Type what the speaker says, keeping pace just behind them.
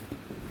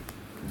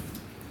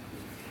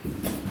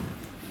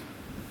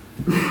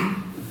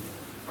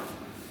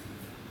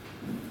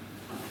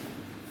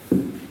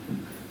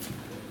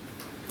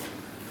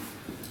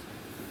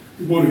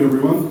morning,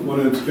 everyone. My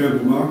name is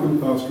Campbell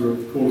Markham, pastor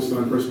at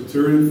Cornerstone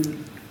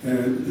Presbyterian,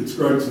 and it's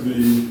great to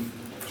be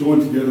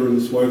joined together in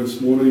this way this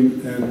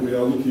morning, and we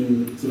are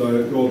looking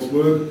today at God's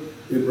Word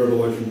in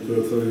Revelation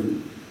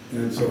 13.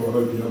 And so I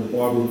hope you have a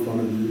Bible in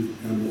front of you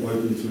and we'll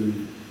open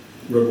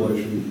to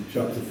Revelation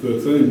chapter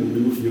 13. We'll be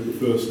looking at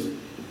the first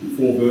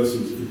 4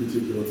 verses in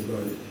particular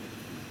today.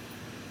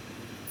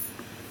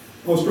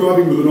 I was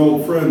driving with an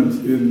old friend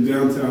in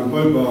downtown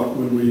Hobart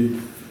when we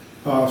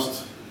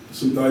passed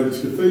St David's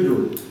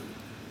Cathedral.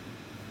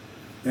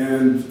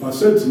 And I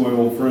said to my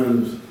old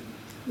friend,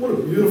 "What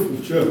a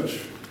beautiful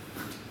church."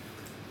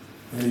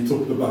 And he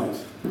took the bait.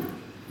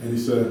 And he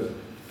said,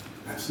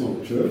 "That's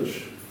not a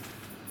church.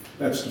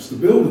 That's just a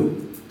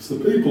building. It's the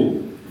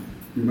people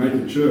who make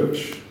a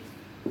church."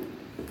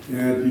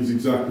 And he's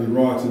exactly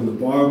right. In the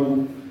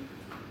Bible,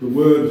 the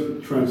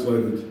word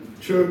translated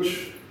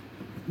church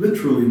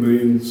literally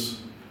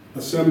means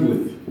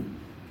assembly.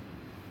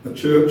 A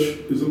church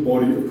is a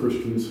body of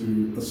Christians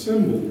who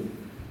assemble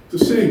to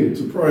sing,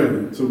 to pray,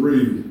 to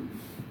read,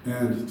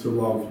 and to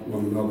love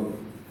one another.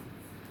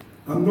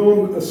 A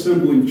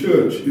non-assembling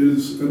church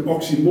is an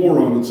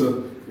oxymoron.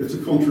 It's a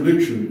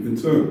contradiction in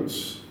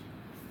terms.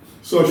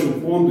 Social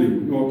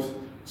bonding, not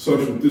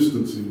social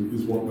distancing,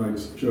 is what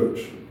makes a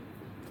church.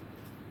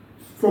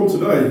 From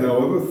today,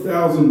 however,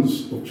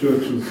 thousands of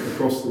churches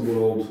across the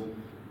world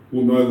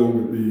will no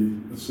longer be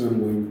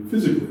assembling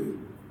physically.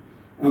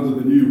 Under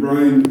the new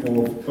reign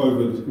of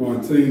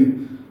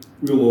COVID-19,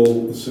 we'll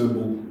all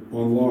assemble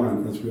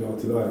online as we are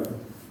today.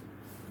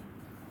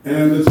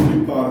 And there's a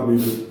big part of me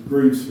that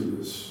grieves for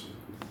this.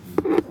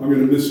 I'm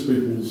going to miss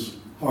people's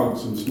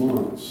hugs and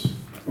smiles.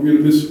 I'm going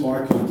to miss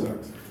eye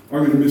contact. I'm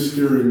going to miss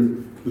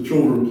hearing the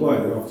children play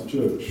after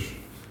church.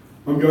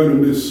 I'm going to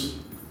miss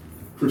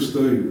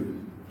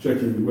Christine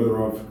checking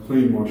whether I've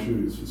cleaned my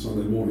shoes for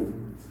Sunday morning.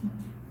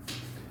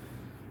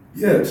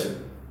 Yet,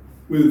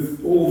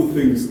 with all the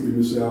things that we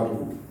miss out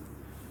on,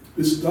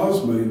 this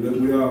does mean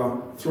that we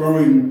are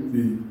throwing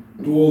the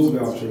doors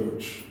of our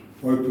church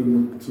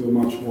open to a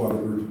much wider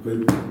group of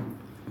people.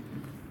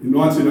 In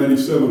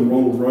 1987,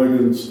 Ronald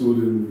Reagan stood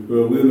in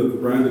Berlin at the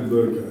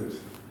Brandenburg Gate,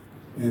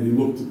 and he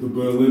looked at the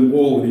Berlin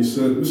Wall and he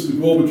said, "Mr.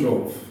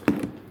 Gorbachev,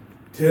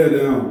 tear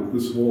down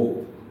this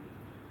wall."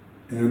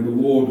 And the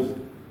Lord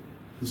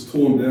has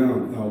torn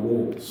down our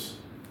walls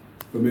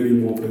for many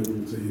more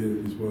people to hear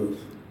his word.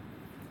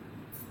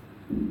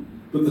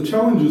 But the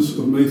challenges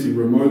of meeting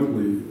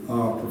remotely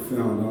are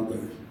profound, aren't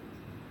they?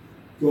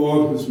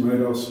 God has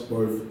made us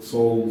both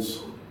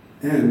souls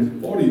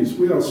and bodies.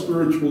 We are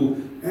spiritual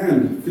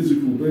and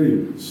physical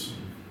beings.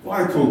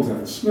 Eye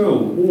contact,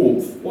 smell,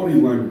 warmth, body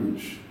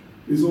language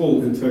is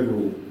all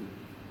integral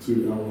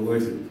to our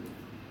relating.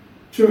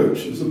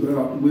 Church is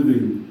about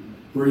living,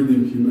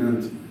 breathing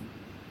humanity.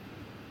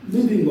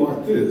 Meeting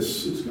like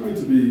this, it's going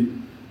to be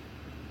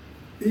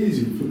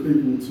easy for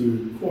people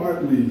to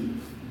quietly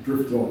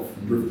drift off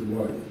and drift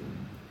away.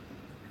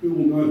 Who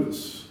will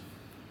notice,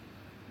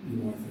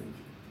 you might think.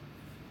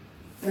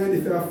 And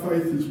if our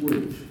faith is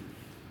weak,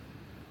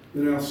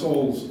 then our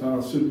souls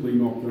are simply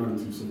not going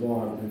to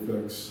survive the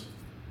effects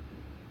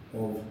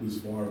of this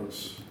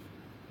virus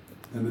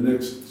and the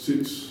next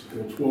 6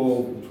 or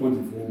 12 or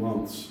 24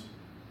 months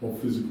of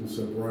physical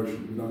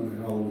separation. We don't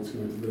know how long it's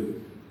going to be.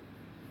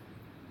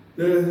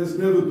 There has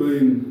never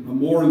been a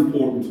more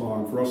important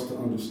time for us to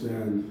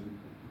understand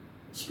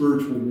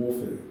spiritual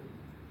warfare,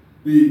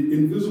 the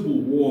invisible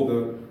war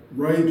that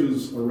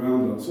rages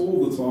around us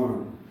all the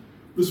time.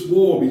 This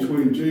war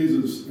between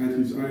Jesus and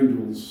his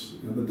angels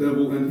and the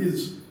devil and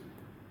his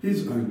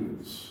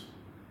angels,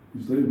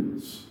 his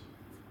demons.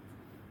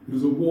 It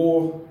is a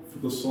war for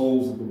the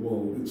souls of the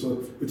world.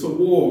 It's a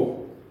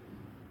war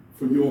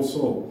for your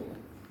soul.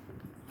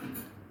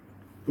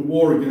 The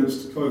war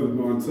against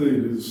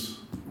COVID-19 is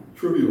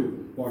trivial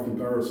by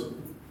comparison.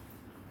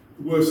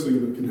 The worst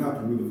thing that can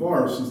happen with the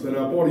virus is that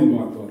our body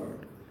might die.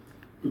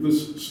 But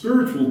this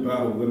spiritual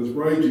battle that is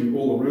raging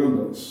all around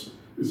us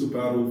is a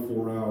battle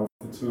for our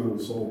eternal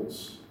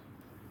souls.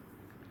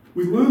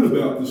 We learn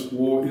about this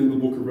war in the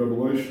book of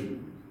Revelation,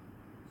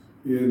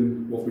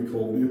 in what we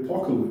call the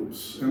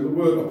apocalypse. And the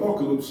word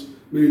apocalypse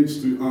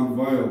means to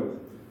unveil,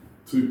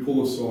 to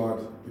pull aside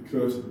the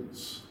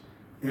curtains.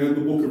 And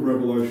the book of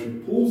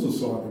Revelation pulls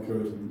aside the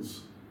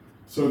curtains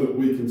so that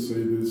we can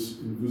see this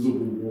invisible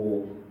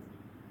war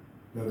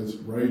that is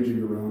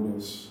raging around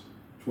us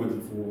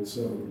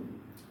 24/7.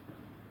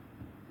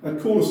 At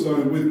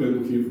Cornerstone, we've been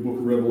looking at the book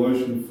of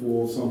Revelation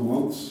for some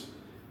months,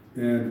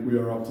 and we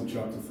are up to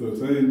chapter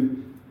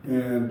 13.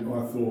 And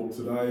I thought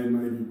today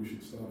maybe we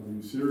should start a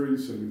new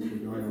series, seeing as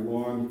we're going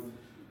online.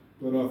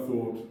 But I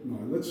thought, no,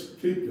 let's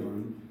keep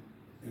going.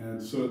 And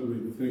certainly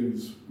the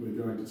things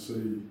we're going to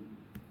see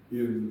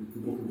in the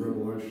book of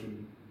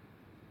Revelation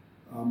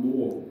are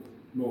more,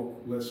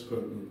 not less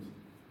pertinent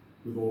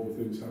with all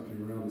the things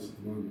happening around us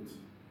at the moment.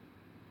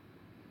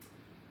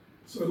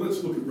 So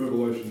let's look at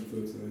Revelation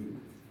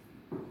 13,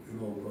 and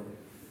I'll pray.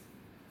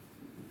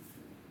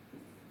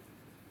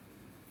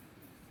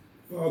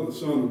 Father,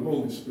 Son, and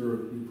Holy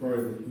Spirit, we pray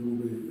that you will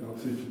be our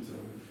teacher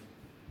today.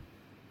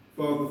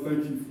 Father,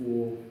 thank you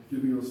for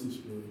giving us this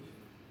word.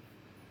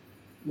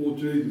 Lord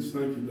Jesus,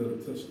 thank you that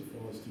it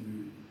testifies to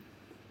you.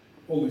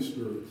 Holy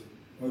Spirit,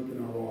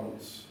 open our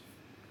eyes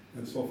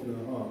and soften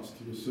our hearts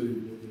to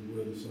receive what your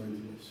word is saying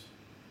to us.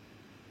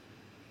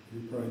 We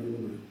pray in your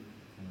name.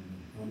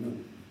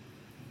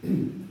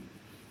 Amen.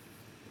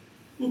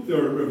 Look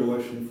there at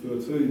Revelation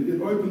 13.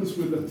 It opens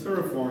with a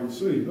terrifying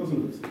scene,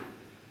 doesn't it?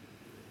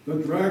 The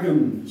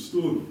dragon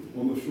stood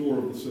on the shore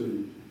of the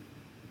sea,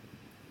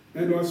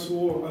 and I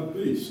saw a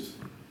beast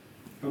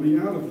coming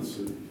out of the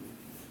sea.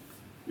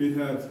 It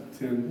had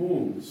 10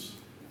 horns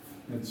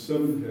and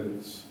 7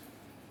 heads,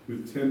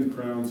 with 10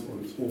 crowns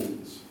on its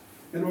horns,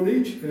 and on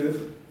each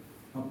head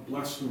a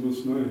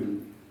blasphemous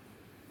name.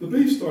 The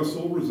beast I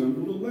saw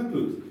resembled a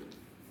leopard,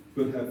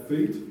 but had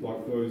feet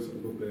like those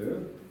of a bear,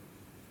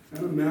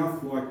 and a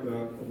mouth like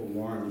that of a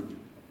lion.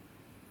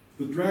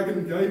 The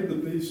dragon gave the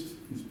beast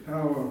his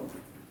power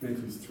and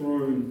his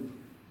throne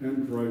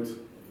and great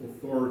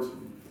authority.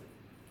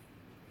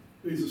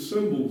 These are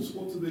symbols.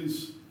 What do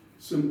these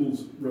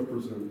symbols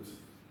represent?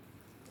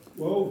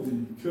 Well,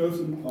 the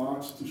curtain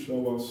parts to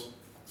show us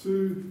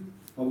 2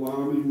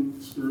 alarming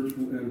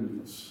spiritual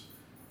enemies.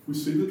 We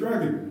see the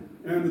dragon,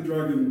 and the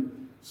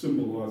dragon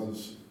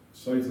symbolises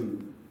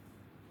Satan.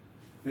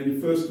 And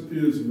he first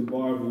appears in the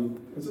Bible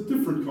as a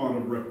different kind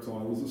of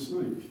reptile, as a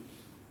snake.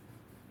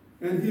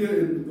 And here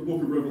in the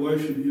book of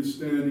Revelation, he is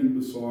standing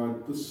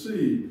beside the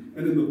sea.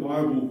 And in the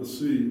Bible, the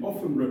sea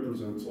often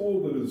represents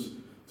all that is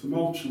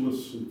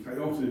tumultuous and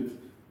chaotic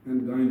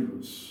and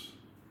dangerous.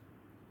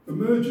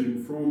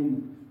 Emerging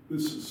from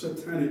this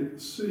satanic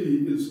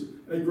sea is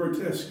a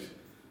grotesque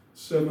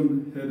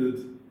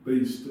 7-headed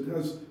beast. It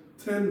has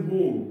 10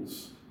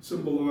 horns,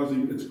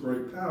 symbolising its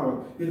great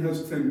power. It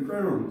has 10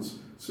 crowns,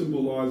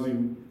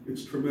 symbolising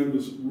its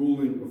tremendous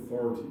ruling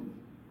authority,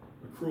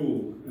 a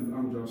cruel and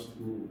unjust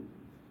rule.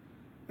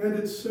 And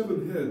its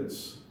 7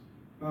 heads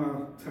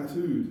are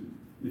tattooed,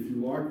 if you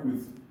like,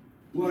 with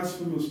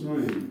blasphemous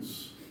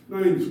names,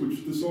 names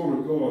which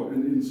dishonour God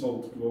and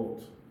insult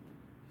God.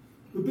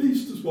 The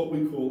beast is what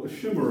we call a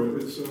chimera.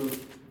 It's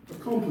a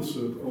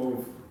composite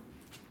of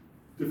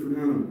different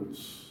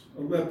animals.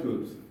 A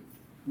leopard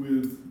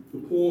with the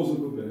paws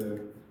of a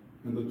bear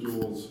and the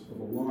jaws of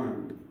a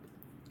lion.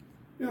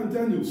 Now in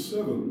Daniel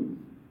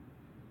 7,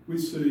 we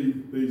see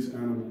these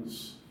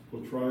animals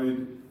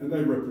portrayed, and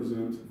they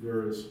represent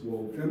various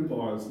world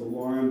empires. The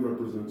lion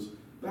represents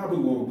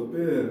Babylon, the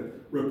bear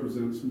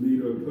represents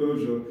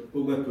Medo-Persia, the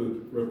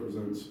leopard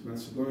represents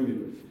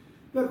Macedonia.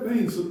 That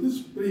means that this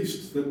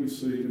beast that we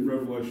see in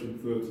Revelation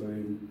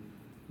 13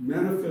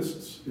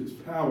 manifests its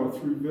power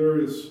through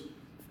various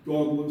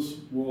godless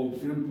world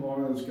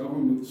empires,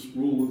 governments,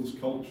 rulers,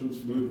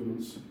 cultures,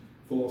 movements,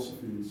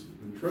 philosophies,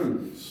 and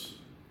trends.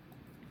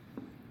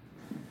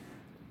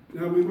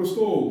 Now we must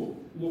all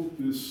look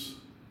this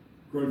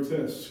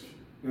grotesque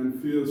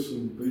and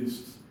fearsome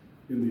beast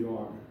in the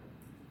eye.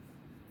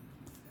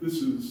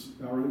 This is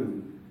our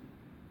enemy.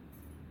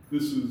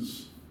 This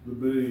is the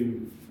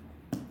being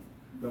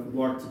that would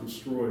like to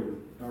destroy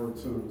our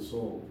eternal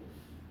soul.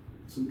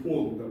 It's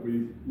important that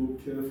we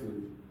look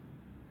carefully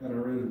at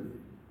our enemy.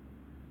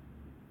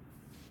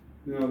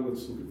 Now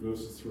let's look at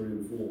verses 3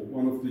 and 4.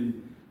 One of the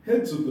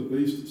heads of the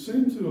beast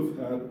seemed to have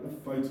had a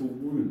fatal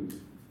wound.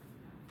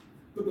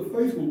 But the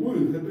fatal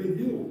wound had been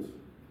healed.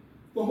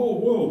 The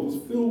whole world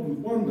was filled with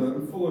wonder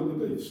and followed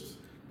the beast.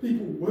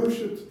 People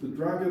worshipped the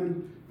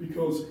dragon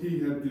because he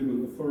had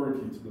given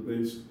authority to the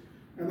beast,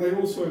 and they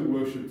also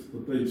worshipped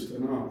the beast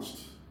and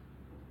asked,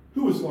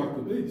 "Who is like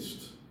the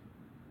beast?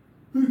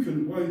 Who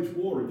can wage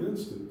war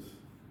against it?"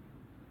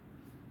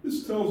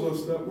 This tells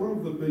us that one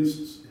of the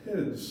beast's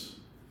heads,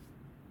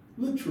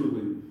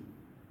 literally,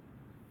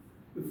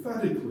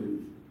 emphatically,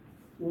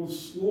 was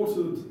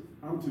slaughtered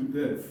unto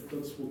death.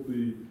 That's what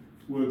the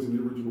words in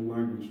the original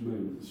language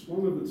means.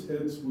 One of its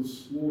heads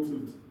was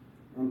slaughtered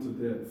unto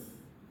death.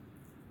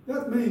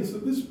 That means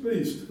that this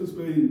beast has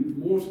been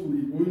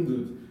mortally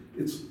wounded.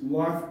 Its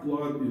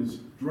lifeblood is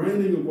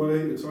draining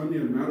away. It's only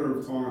a matter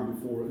of time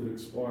before it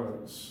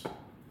expires.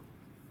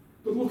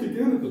 But look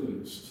again at the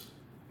beast.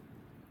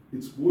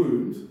 Its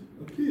wound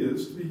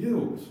appears to be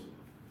healed.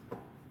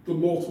 The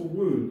mortal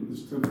wound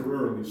is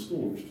temporarily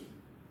staunched.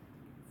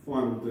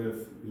 Final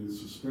death is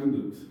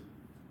suspended.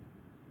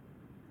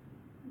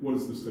 What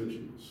is this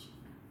teaching us?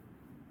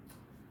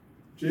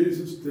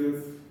 Jesus'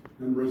 death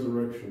and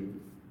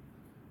resurrection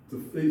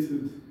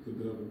defeated the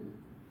devil,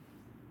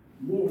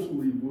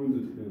 mortally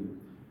wounded him.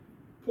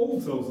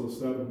 Paul tells us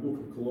that in the book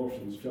of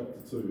Colossians chapter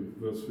 2,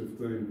 verse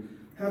 15.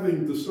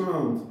 Having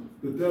disarmed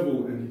the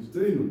devil and his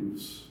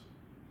demons,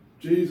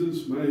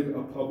 Jesus made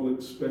a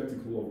public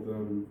spectacle of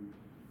them,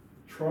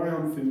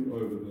 triumphing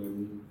over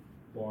them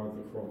by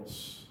the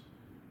cross.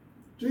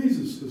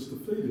 Jesus has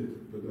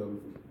defeated the devil.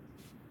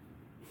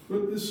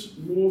 But this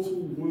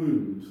mortal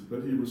wound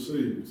that he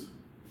received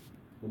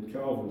on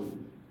Calvary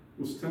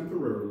was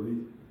temporarily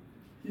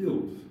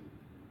healed.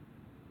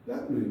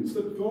 That means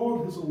that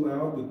God has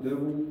allowed the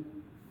devil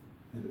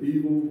and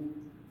evil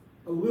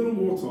a little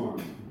more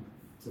time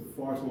to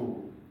fight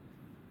on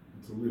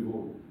to live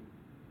on.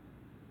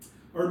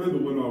 I remember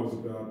when I was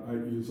about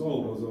 8 years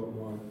old, I was at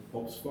my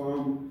pop's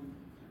farm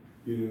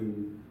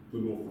in the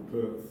north of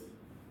Perth.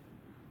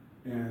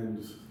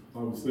 And I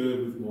was there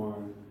with my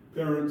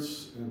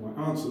parents and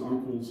my aunts and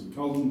uncles and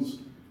cousins.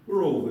 We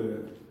were all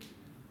there,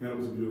 and it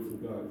was a beautiful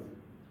day.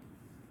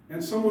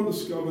 And someone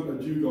discovered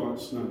a dugite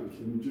snake,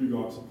 and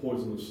dugites are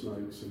poisonous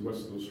snakes in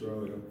Western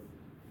Australia,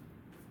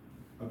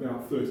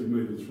 about 30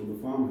 metres from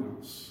the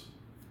farmhouse.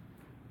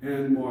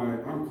 And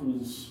my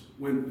uncles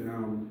went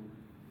down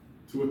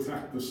to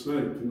attack the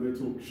snake, and they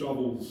took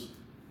shovels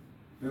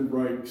and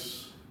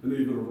rakes and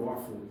even a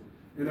rifle.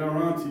 And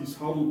our aunties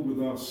huddled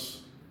with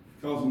us,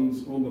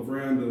 cousins, on the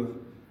veranda,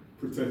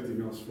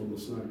 protecting us from the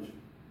snake.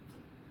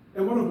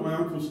 And one of my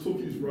uncles took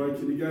his rake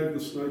and he gave the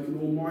snake an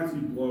almighty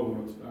blow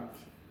on its back.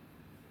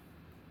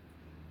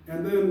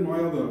 And then my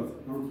other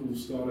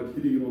uncles started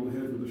hitting it on the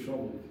head with a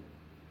shovel.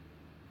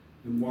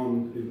 And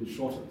one even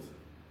shot it.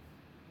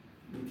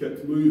 It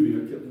kept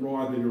moving, it kept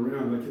writhing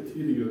around, they kept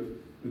hitting it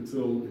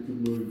until it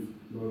could move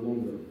no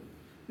longer.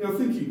 Now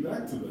thinking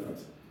back to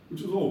that,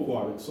 which was all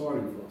quite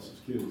exciting for us as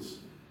kids,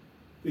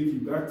 thinking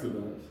back to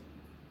that,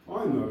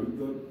 I know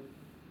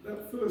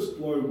that first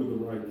blow with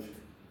the rake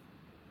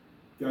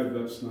gave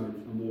that snake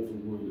a mortal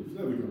wound. It was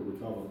never going to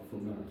recover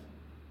from that.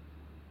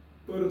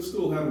 But it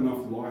still had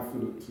enough life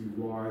in it to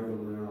writhe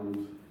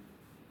around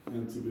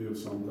and to be of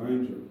some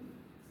danger.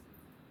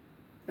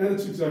 And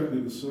it's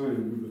exactly the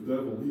same with the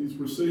devil. He's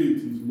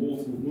received his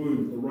mortal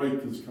wound, the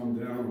rake has come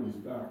down on his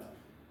back.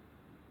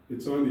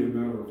 It's only a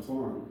matter of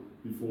time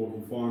before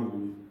he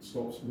finally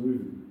stops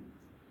moving.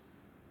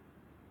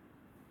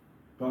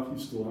 But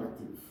he's still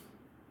active.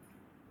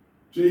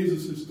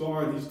 Jesus has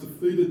died, he's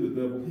defeated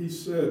the devil. He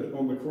said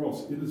on the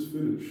cross, "It is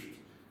finished."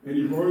 And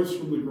he rose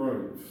from the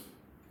grave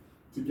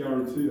to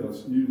guarantee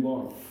us new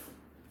life.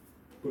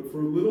 But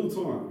for a little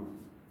time,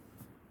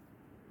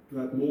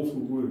 that mortal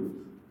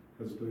wound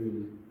has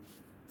been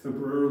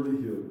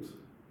temporarily healed.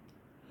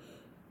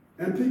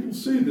 And people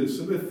see this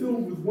and they're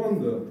filled with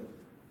wonder.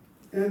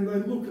 And they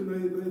look and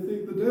they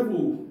think the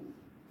devil,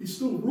 he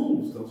still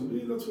rules, doesn't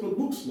he? That's what it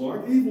looks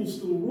like. Evil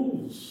still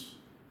rules.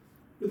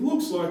 It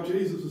looks like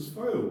Jesus has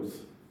failed.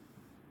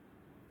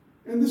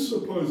 And this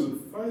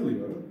supposed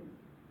failure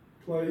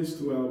plays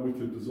to our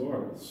wicked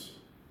desires.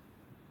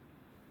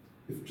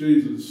 If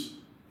Jesus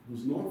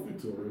was not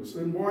victorious,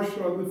 then why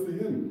should I live for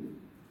him?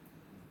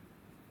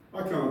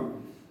 I can't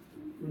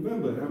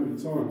remember how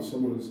many times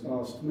someone has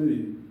asked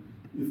me,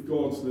 if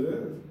God's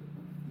there,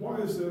 why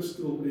is there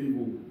still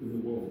evil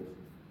in the world?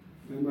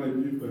 And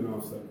maybe you've been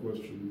asked that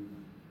question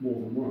more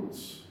than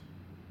once.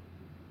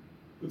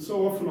 But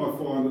so often I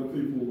find that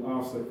people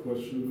ask that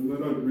question and they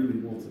don't really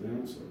want an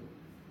answer.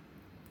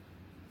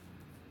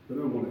 They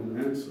don't want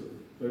an answer.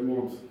 They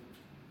want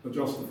a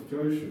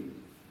justification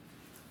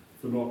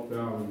for not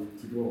bowing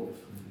to God.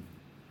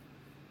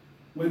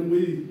 When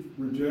we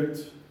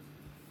reject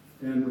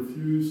and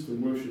refuse to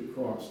worship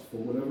Christ for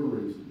whatever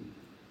reason,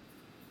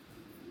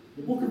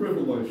 the book of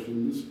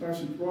Revelation, this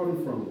passage right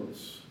in front of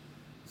us,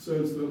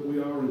 says that we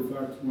are in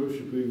fact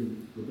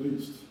worshipping the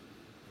beast.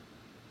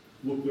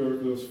 Look there at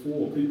verse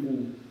 4.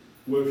 People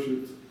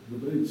worshipped the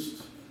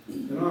beast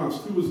and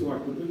asked, who is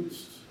like the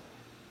beast?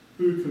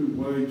 Who can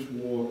wage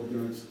war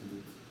against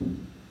it?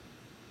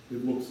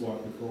 It looks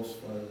like the cross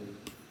failed.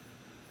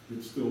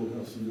 It still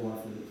has some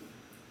life in it.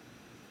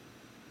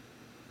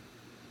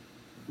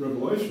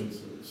 Revelation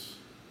says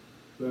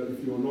that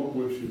if you are not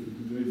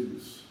worshipping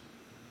Jesus,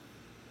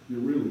 you're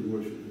really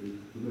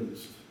worshipping the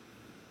beast.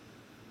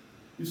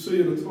 You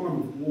see, in a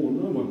time of war,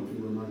 no one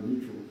can remain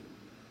neutral.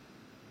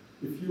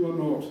 If you are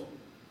not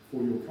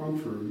for your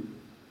country,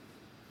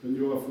 then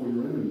you are for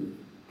your enemy.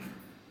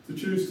 To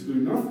choose to do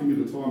nothing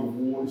in a time of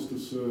war is to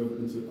serve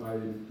and to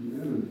aid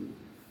the enemy.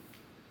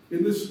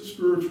 In this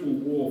spiritual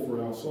war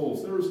for our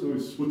souls, there is no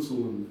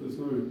Switzerland, there's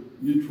no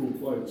neutral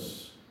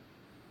place.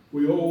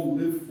 We all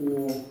live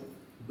for,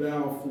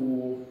 bow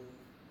for,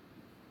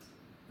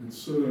 and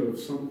serve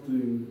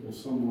something or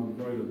someone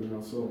greater than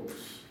ourselves.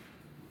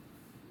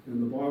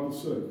 And the Bible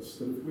says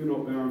that if we're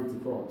not bowing to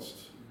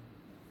Christ,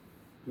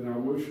 then our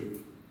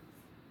worship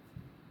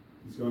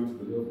is going to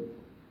the devil.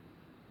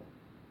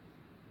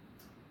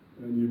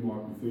 And you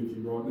might be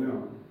thinking right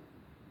now,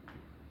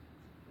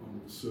 I'm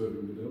not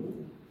serving the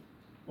devil.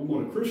 I'm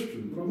not a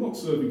Christian, but I'm not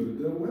serving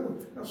the devil.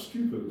 How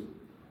stupid.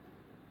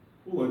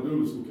 All I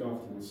do is look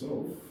after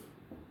myself.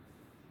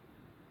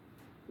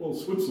 Well,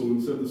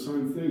 Switzerland said the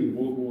same thing in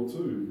World War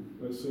II.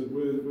 They said,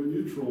 we're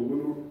neutral,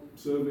 we're not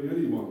serving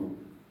anyone.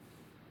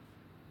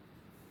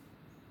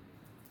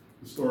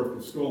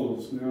 Historical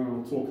scholars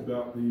now talk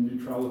about the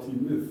neutrality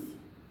myth.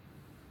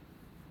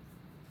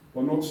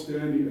 By not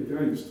standing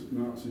against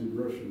Nazi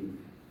aggression,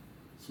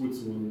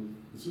 Switzerland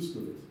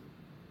resisted it.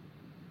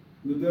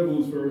 And the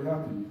devil is very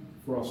happy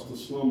for us to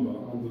slumber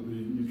under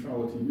the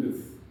neutrality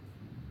myth.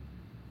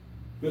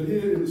 But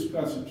here in this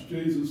passage,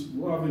 Jesus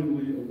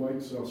lovingly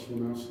awakes us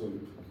from our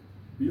sleep.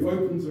 He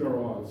opens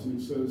our eyes and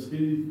he says,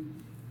 he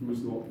who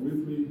is not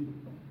with me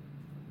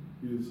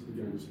is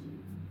against me.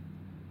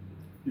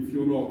 If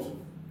you're not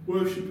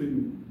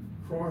worshipping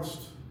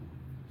Christ,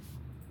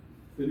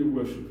 then you're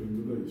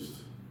worshipping the beast,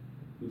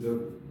 the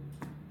devil.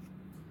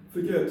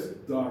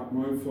 Forget dark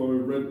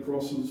mofo, red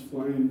crosses,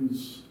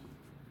 flames,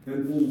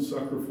 and bull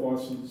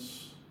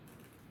sacrifices.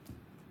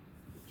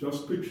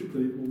 Just picture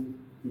people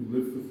who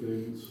live for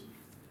things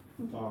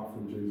apart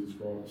from Jesus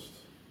Christ.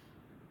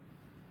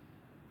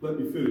 Let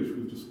me finish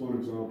with just one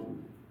example.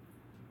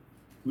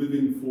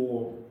 Living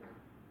for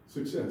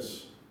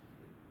success.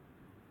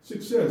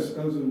 Success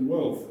as in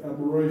wealth,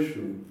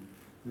 admiration,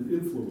 and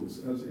influence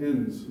as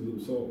ends in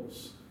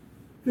themselves.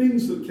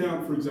 Things that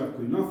count for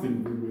exactly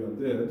nothing when we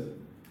are dead,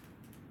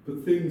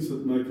 but things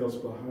that make us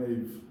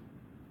behave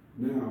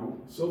now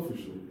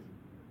selfishly,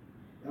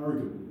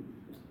 arrogantly,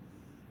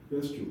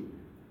 bestially.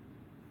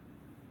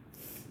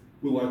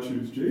 Will I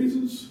choose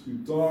Jesus, who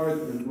died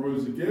and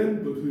rose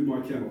again, but whom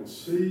I cannot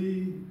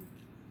see,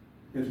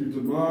 and who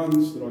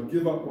demands that I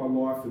give up my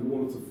life in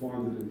order to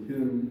find it in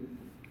him?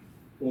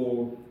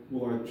 Or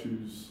will I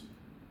choose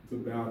to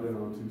bow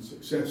down to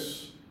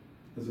success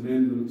as an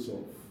end in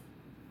itself,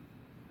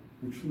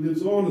 which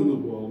lives on in the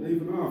world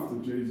even after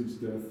Jesus'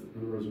 death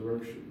and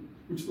resurrection,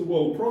 which the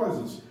world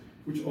prizes,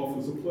 which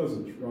offers a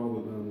pleasant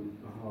rather than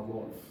a hard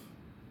life?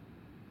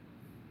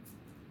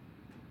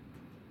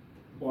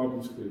 The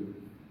Bible's clear.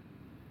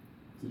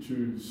 To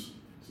choose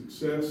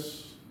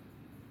success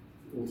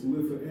or to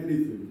live for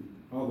anything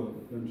other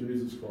than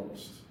Jesus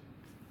Christ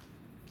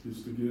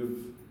is to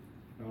give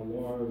our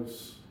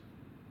lives,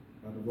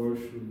 our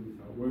devotion,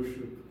 our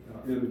worship,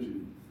 our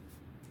energy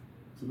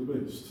to the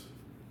beast.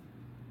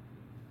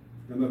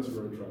 And that's a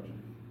great tragedy.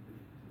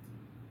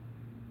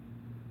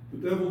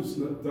 The devil's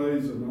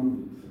days are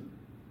numbered.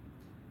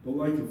 The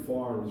lake of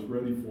fire is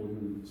ready for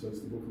him,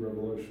 says the book of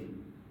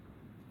Revelation.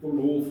 What an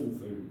awful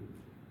thing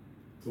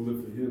to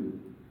live for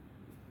him,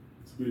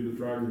 to be the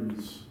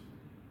dragon's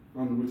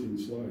unwitting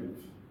slave,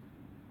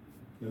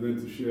 and then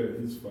to share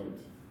his fate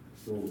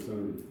for all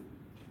eternity.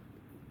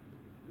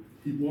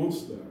 He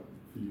wants that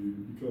for you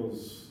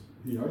because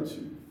he hates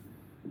you.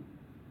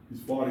 He's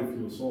fighting for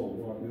your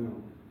soul right now.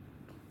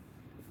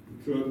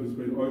 The curtain has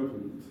been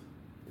opened,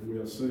 and we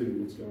are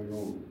seeing what's going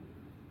on.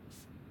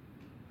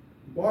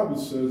 The Bible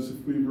says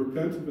if we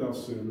repent of our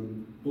sin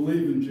and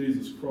believe in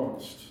Jesus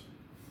Christ,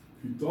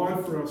 who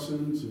died for our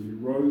sins and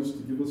who rose to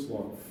give us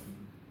life,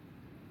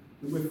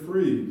 then we're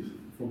freed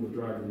from the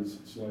dragon's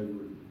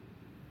slavery,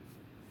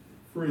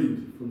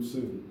 freed from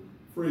sin,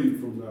 freed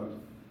from that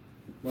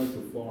lake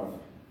of fire.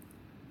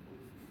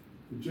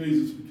 And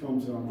Jesus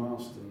becomes our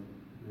master,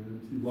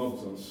 and he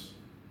loves us,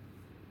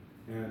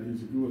 and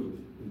he's a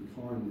good and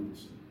kind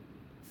master,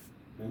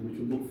 and we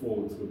can look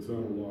forward to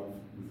eternal life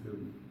with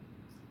him.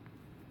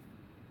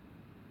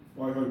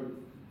 I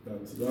hope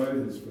that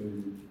today has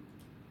been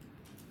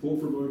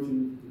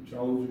thought-provoking and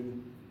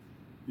challenging.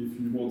 If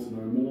you want to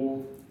know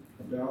more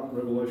about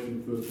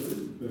Revelation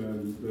 13,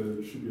 then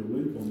there should be a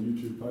link on the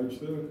YouTube page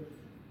there,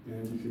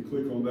 and you can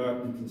click on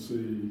that. You can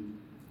see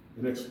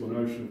an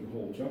explanation of the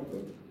whole chapter.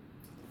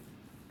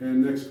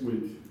 And next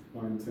week,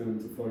 I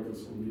intend to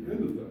focus on the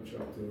end of that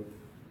chapter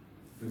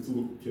and to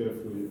look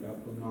carefully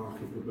at the mark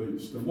of the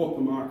beast and what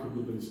the mark of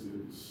the beast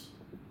is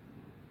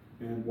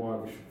and why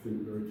we should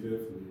think very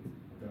carefully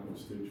about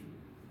its teaching.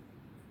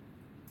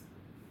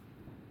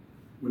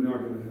 We're now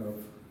going to have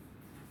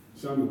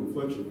Samuel and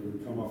Fletcher who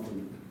will come up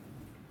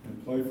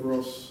and play for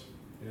us,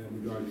 and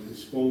we're going to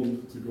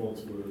respond to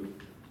God's word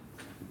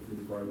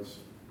with praise.